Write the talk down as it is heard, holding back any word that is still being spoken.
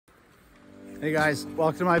Hey guys,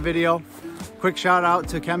 welcome to my video. Quick shout out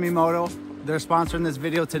to Kemi Moto. They're sponsoring this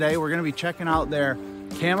video today. We're gonna be checking out their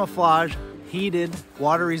camouflage heated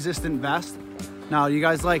water resistant vest. Now you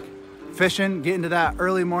guys like fishing, get into that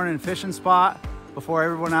early morning fishing spot before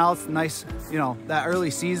everyone else. Nice, you know, that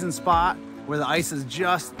early season spot where the ice is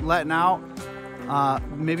just letting out.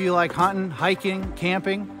 Maybe you like hunting, hiking,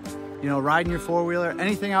 camping, you know, riding your four-wheeler,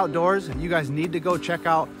 anything outdoors. You guys need to go check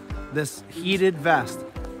out this heated vest.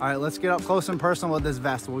 All right, let's get up close and personal with this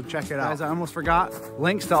vest. We'll check it out. Guys, I almost forgot.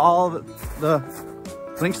 Links to all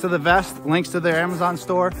links to the vest, links to their Amazon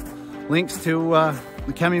store, links to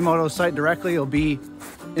the Kemi Moto site directly will be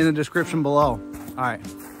in the description below. All right,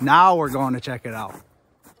 now we're going to check it out.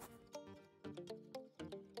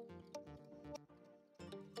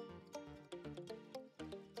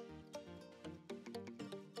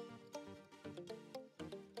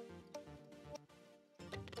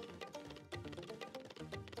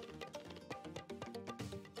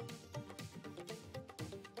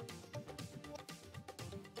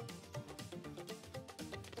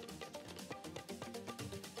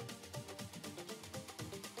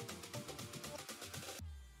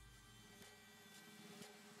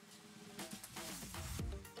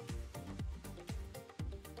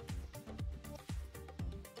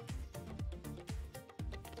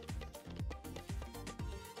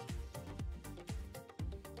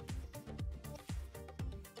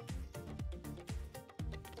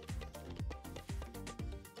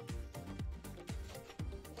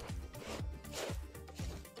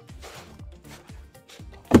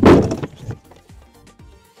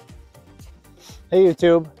 Hey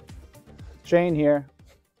YouTube, Shane here.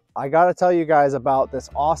 I gotta tell you guys about this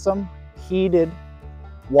awesome heated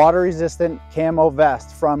water resistant camo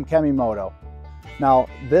vest from Kemi Moto. Now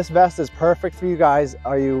this vest is perfect for you guys.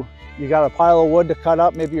 You got a pile of wood to cut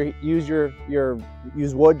up, maybe use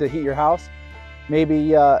wood to heat your house. Maybe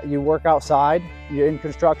you work outside, you're in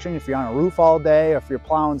construction, if you're on a roof all day, or if you're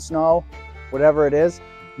plowing snow, whatever it is,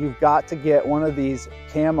 you've got to get one of these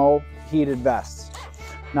camo heated vests.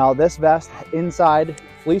 Now this vest inside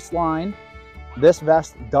fleece lined, this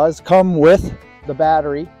vest does come with the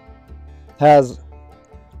battery, has,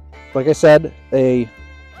 like I said, a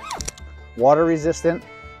water resistant,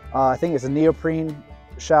 I think it's a neoprene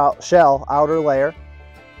shell outer layer.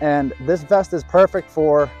 And this vest is perfect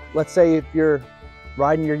for, let's say if you're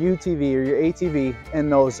riding your UTV or your ATV in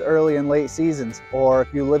those early and late seasons, or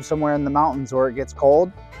if you live somewhere in the mountains where it gets cold,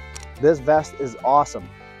 this vest is awesome.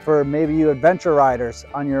 For maybe you adventure riders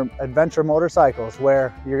on your adventure motorcycles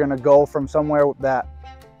where you're gonna go from somewhere that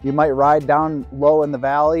you might ride down low in the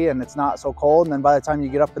valley and it's not so cold, and then by the time you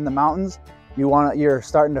get up in the mountains, you're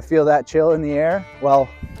starting to feel that chill in the air. Well,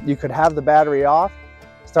 you could have the battery off,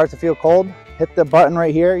 start to feel cold, hit the button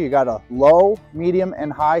right here. You got a low, medium,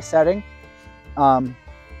 and high setting. And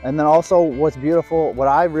then also what's beautiful, what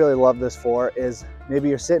I really love this for is maybe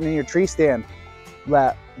you're sitting in your tree stand,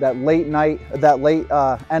 that late night, that late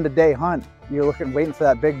end of day hunt, you're waiting for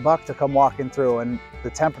that big buck to come walking through, and the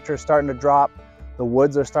temperature's starting to drop, the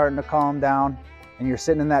woods are starting to calm down, and you're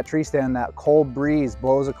sitting in that tree stand, that cold breeze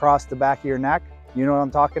blows across the back of your neck. You know what I'm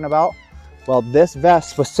talking about? Well, this vest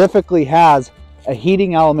specifically has a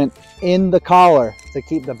heating element in the collar to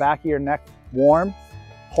keep the back of your neck warm.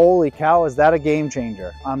 Holy cow, is that a game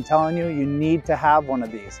changer? I'm telling you, you need to have one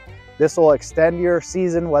of these. This will extend your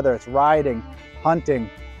season, whether it's riding, hunting,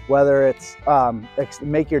 whether it's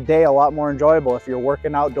make your day a lot more enjoyable. If you're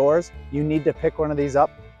working outdoors, you need to pick one of these up.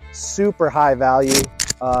 Super high value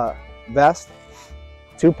vest.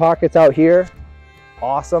 2 pockets out here,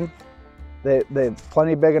 awesome. They're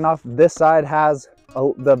plenty big enough. This side has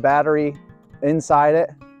the battery inside it,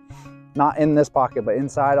 not in this pocket, but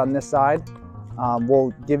inside on this side.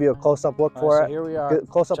 We'll give you a close-up look for it. Here we are.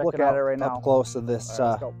 Close-up look at it right now. Up close to this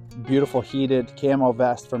beautiful heated camo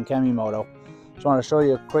vest from Kemi Moto. Just want to show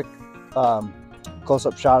you a quick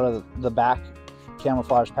close-up shot of the back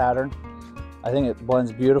camouflage pattern. I think it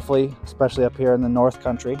blends beautifully, especially up here in the North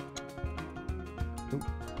Country.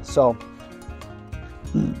 So,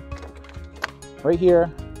 right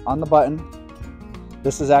here on the button,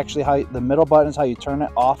 this is actually how the middle button is how you turn it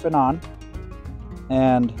off and on,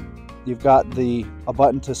 and you've got a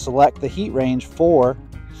button to select the heat range for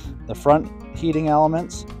the front heating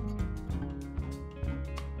elements,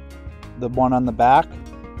 the one on the back,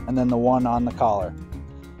 and then the one on the collar.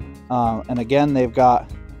 And again, they've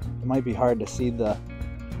got, it might be hard to see the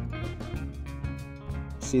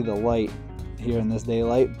light here in this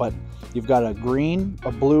daylight, but you've got a green,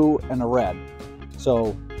 a blue, and a red.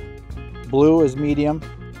 So blue is medium,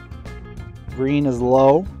 green is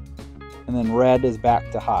low, and then red is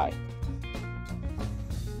back to high.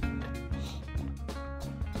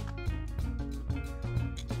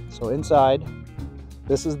 So inside,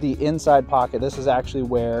 this is the inside pocket. This is actually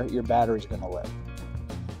where your battery's gonna live.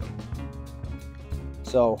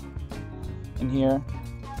 So in here,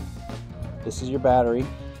 this is your battery.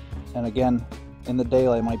 And again, in the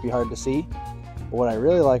daylight it might be hard to see. But what I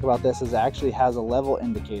really like about this is it actually has a level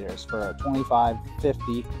indicators for 25,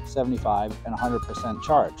 50, 75, and 100%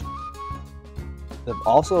 charge.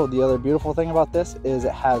 Also, the other beautiful thing about this is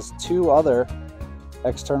it has 2 other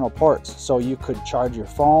external ports. So you could charge your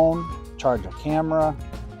phone, charge a camera,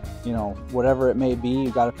 you know, whatever it may be. You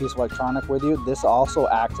got a piece of electronic with you. This also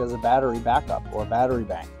acts as a battery backup or a battery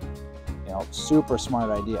bank. You know, super smart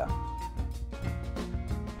idea.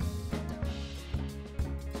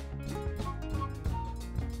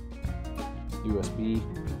 USB.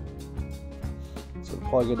 So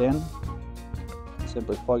plug it in.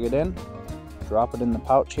 Simply plug it in. Drop it in the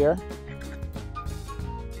pouch here.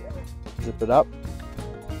 Zip it up.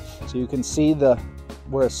 So you can see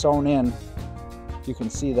where it's sewn in. You can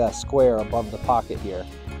see that square above the pocket here.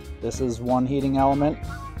 This is one heating element.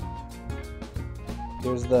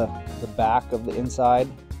 Here's the back of the inside.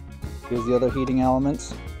 Here's the other heating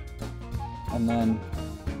elements. And then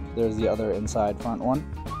there's the other inside front one.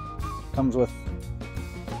 Comes with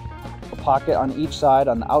a pocket on each side,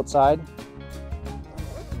 on the outside.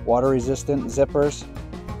 Water resistant zippers.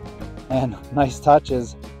 And nice touch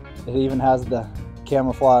is it even has the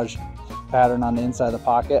camouflage pattern on the inside of the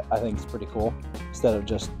pocket. I think it's pretty cool, instead of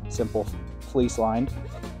just simple fleece lined.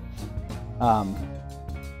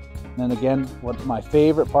 Then again, what my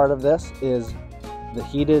favorite part of this is the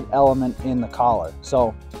heated element in the collar.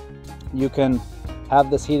 So you can have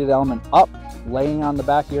this heated element up, laying on the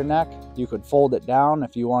back of your neck. You could fold it down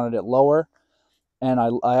if you wanted it lower. And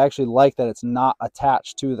I actually like that it's not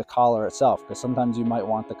attached to the collar itself, because sometimes you might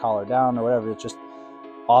want the collar down or whatever. It's just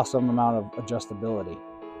awesome amount of adjustability.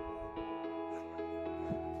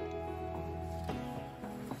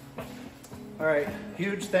 All right,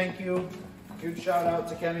 huge thank you, huge shout out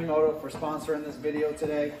to Kemi Moto for sponsoring this video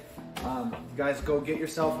today. Guys, go get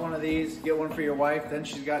yourself one of these, get one for your wife, then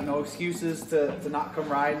she's got no excuses to not come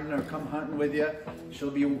riding or come hunting with you.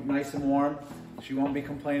 She'll be nice and warm. She won't be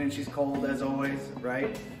complaining she's cold as always,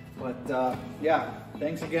 right? But yeah,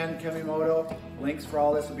 thanks again, Kemi Moto. Links for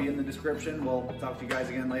all this will be in the description. We'll talk to you guys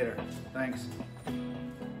again later. Thanks.